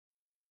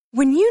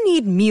When you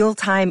need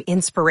mealtime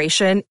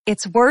inspiration,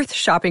 it's worth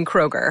shopping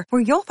Kroger,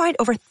 where you'll find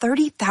over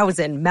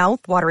 30,000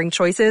 mouth-watering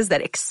choices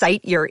that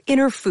excite your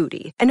inner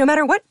foodie. And no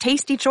matter what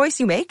tasty choice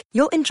you make,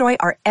 you'll enjoy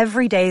our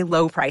everyday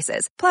low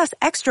prices, plus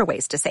extra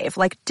ways to save,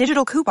 like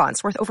digital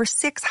coupons worth over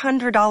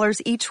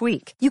 $600 each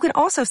week. You can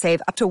also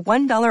save up to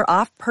 $1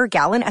 off per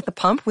gallon at the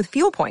pump with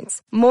fuel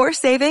points. More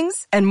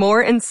savings and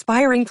more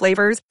inspiring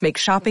flavors make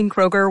shopping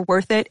Kroger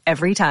worth it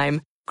every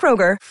time.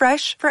 Kroger,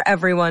 fresh for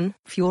everyone.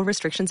 Fuel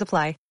restrictions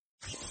apply.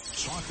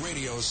 Talk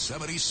Radio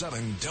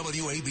 77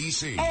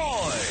 WABC.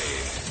 Oi!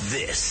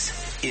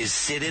 This is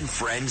Sid and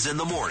Friends in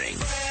the Morning.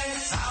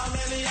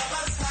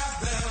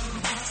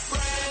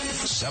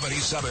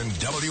 77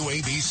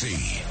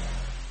 WABC.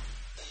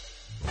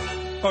 All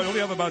right, we only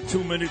have about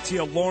 2 minutes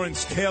here.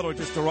 Lawrence Taylor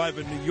just arrived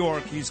in New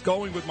York. He's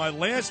going with my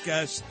last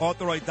guest,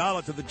 Arthur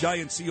Idala, to the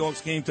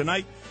Giants-Seahawks game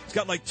tonight. He's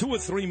got like 2 or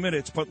 3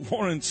 minutes, but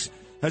Lawrence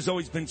has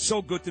always been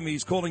so good to me.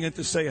 He's calling in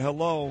to say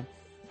hello.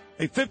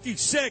 Hey,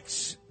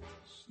 56.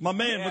 My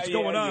man, what's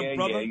going on,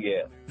 brother?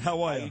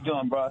 How are you? How you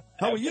doing, bro?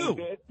 How are you?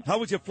 Good? How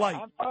was your flight?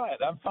 I'm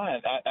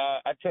fine.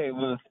 I tell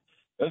you,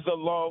 it was a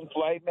long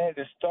flight, man.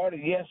 It started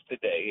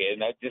yesterday,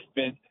 and I've just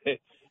been,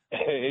 it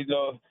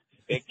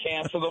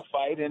canceled the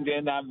fight, and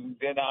then I'm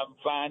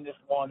fine this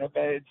morning.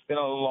 But it's been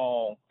a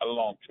long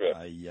trip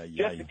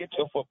just to get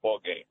to a football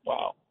game.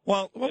 Wow.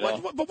 Well,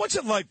 but what's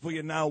it like for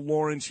you now,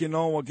 Lawrence? You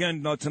know,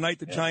 again, tonight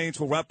the Giants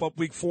will wrap up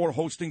Week 4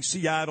 hosting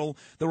Seattle.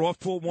 They're off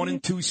to a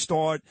 1-2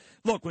 start.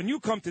 Look, when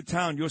you come to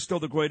town, you're still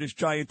the greatest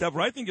Giant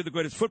ever. I think you're the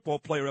greatest football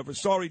player ever.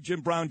 Sorry,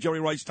 Jim Brown, Jerry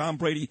Rice, Tom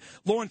Brady.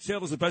 Lawrence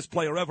Taylor's the best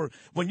player ever.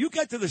 When you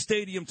get to the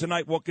stadium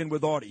tonight, walk in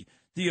with Artie,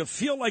 do you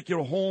feel like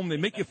you're home? They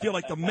make you feel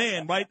like the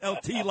man, right?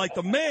 LT, like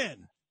the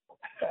man.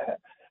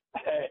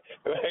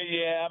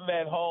 Yeah, I'm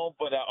at home,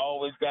 but I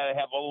always got to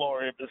have a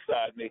lawyer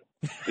beside me.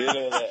 You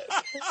know that.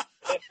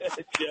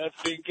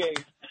 Just in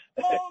case.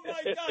 Oh,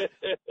 my God.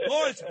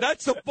 Lawrence,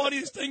 that's the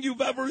funniest thing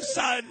you've ever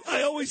said.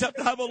 I always have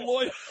to have a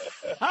lawyer.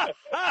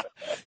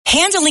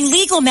 Handling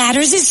legal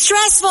matters is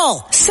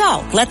stressful.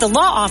 So, let the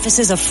law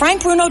offices of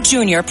Frank Bruno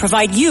Jr.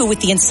 provide you with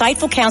the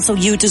insightful counsel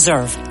you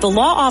deserve. The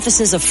law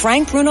offices of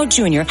Frank Bruno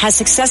Jr. has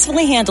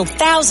successfully handled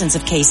thousands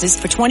of cases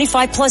for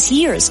 25 plus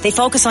years. They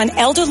focus on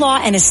elder law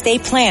and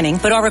estate planning,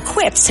 but are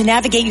equipped to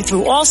navigate you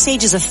through all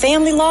stages of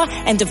family law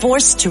and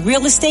divorce to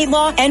real estate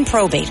law and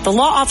probate. The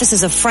law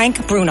offices of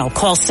Frank Bruno.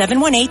 Call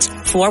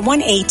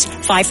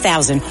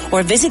 718-418-5000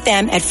 or visit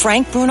them at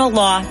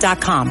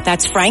frankbrunolaw.com.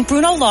 That's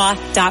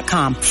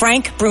frankbrunolaw.com.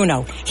 Frank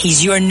Bruno.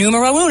 He's your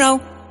numero uno.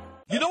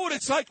 You know what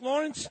it's like,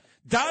 Lawrence?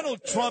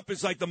 Donald Trump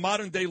is like the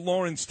modern-day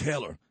Lawrence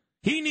Taylor.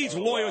 He needs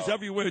lawyers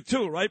everywhere,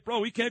 too, right,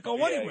 bro? He can't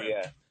go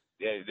anywhere.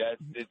 Yeah,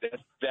 that's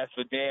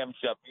for damn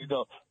sure.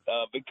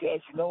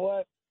 Because you know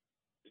what?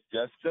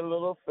 Just a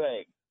little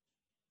thing.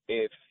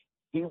 If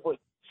he would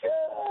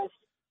just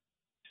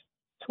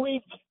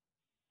tweak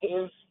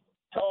his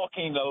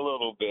talking a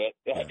little bit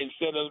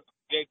instead of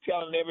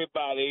telling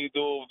everybody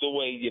the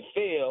way you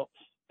feel,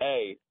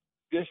 hey,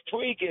 just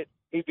tweak it.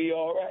 He'd be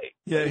all right.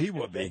 Yeah, he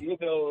would be.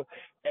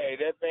 Hey,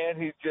 that man,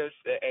 he's just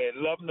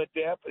love him to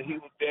death. But he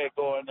was there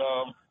going,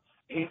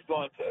 he's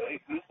going to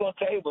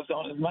tell you what's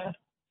on his mind.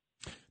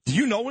 Do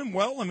you know him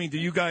well? I mean, do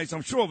you guys?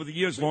 I'm sure over the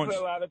years, Lawrence. We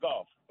play a lot of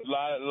golf, a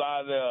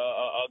lot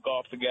of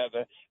golf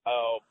together.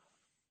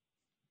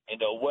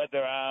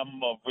 Whether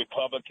I'm a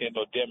Republican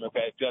or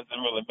Democrat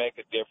doesn't really make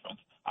a difference.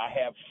 I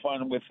have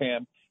fun with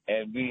him,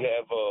 and we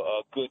have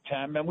a good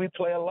time, and we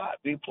play a lot.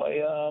 We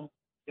play,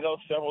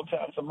 several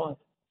times a month.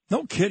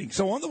 No kidding.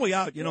 So on the way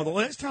out, the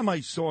last time I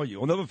saw you,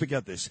 I'll never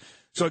forget this.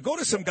 So I go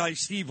to some guy,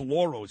 Steve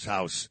Lauro's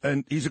house,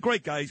 and he's a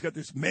great guy. He's got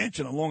this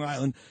mansion on Long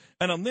Island,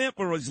 and I'm there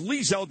for his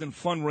Lee Zeldin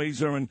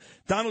fundraiser, and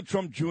Donald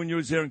Trump Jr.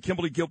 is there, and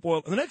Kimberly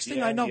Guilfoyle. And the next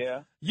thing I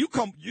know, you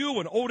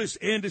and Otis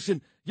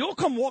Anderson, you'll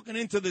come walking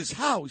into this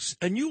house,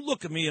 and you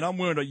look at me, and I'm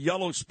wearing a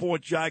yellow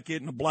sport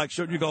jacket and a black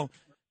shirt, and you go,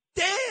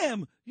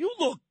 damn, you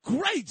look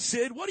great,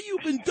 Sid. What have you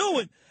been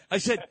doing? I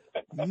said,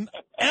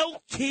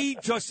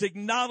 LT just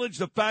acknowledged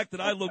the fact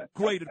that I look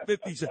great at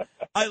 50.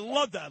 I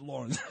love that,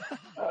 Lawrence.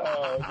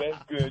 Oh,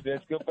 that's good.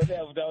 That's good. But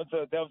that was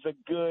a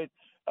good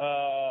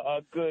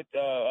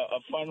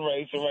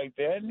fundraiser right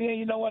there. And then,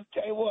 you know what?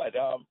 Tell you what,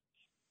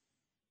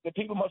 the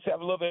people must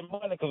have a little bit of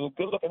money because it's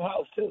a good-looking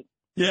house, too.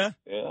 Yeah?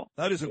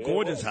 That is a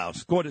gorgeous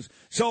house. Gorgeous.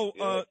 So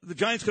the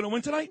Giants going to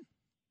win tonight?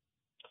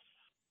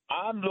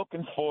 I'm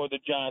looking for the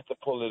Giants to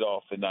pull it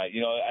off tonight.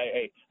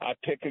 I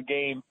pick a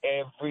game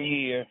every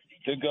year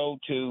to go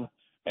to,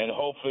 and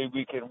hopefully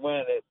we can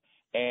win it.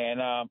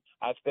 And I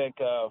think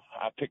I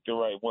picked the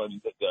right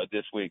one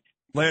this week.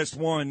 Last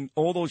one,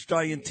 all those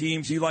Giant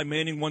teams, Eli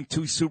Manning won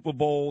 2 Super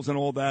Bowls and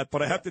all that.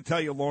 But I have to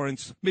tell you,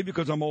 Lawrence, maybe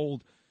because I'm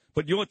old,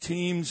 but your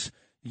teams,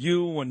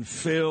 you and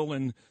Phil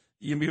and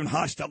even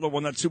Hostetler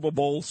won that Super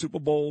Bowl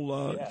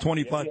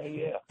 25.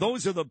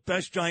 Those are the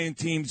best Giant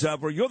teams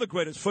ever. You're the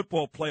greatest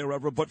football player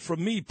ever. But for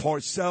me,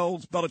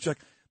 Parcells, Belichick,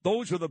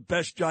 those are the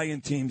best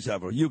Giant teams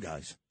ever. You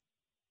guys.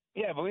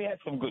 Yeah, but we had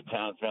some good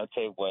times. And I'll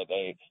tell you what,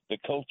 the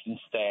coaching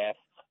staff,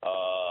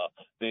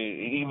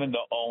 Even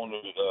the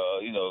owner,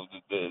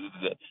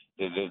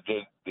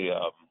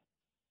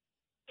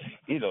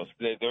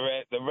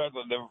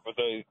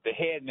 the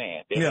head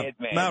man, head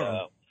man,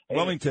 Mara,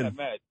 Wellington.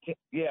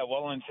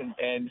 Wellington,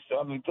 and so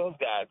I mean those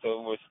guys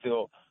was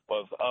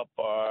up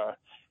our,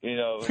 and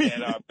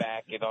our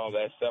back and all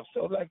that stuff.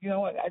 So like, you know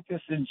what, I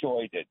just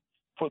enjoyed it.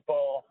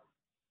 Football,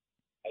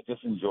 I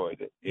just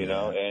enjoyed it, and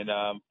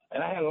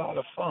I had a lot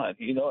of fun,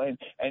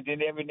 and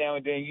then every now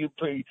and then you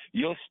bring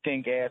your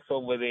stink ass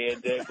over there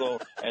and they go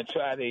and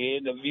try to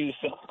interview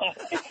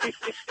somebody.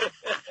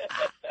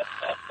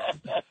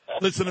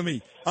 Listen to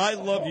me. I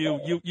love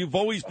you. You've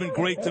always been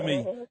great to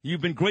me.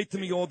 You've been great to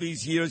me all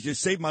these years. You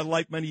saved my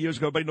life many years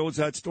ago. Everybody knows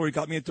that story.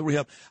 Got me into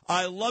rehab.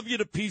 I love you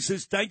to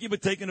pieces. Thank you for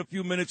taking a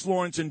few minutes,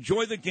 Lawrence.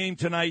 Enjoy the game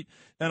tonight,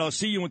 and I'll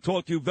see you and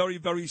talk to you very,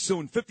 very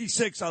soon.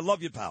 56, I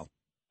love you, pal.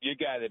 You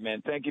got it,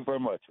 man. Thank you very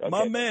much. Okay.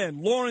 My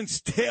man, Lawrence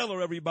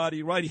Taylor,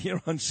 everybody, right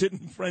here on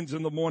Sitting Friends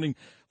in the Morning.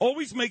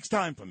 Always makes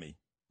time for me.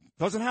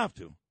 Doesn't have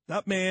to.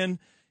 That man,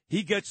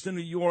 he gets to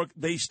New York,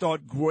 they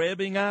start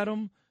grabbing at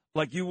him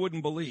like you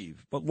wouldn't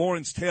believe. But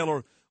Lawrence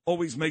Taylor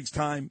always makes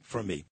time for me.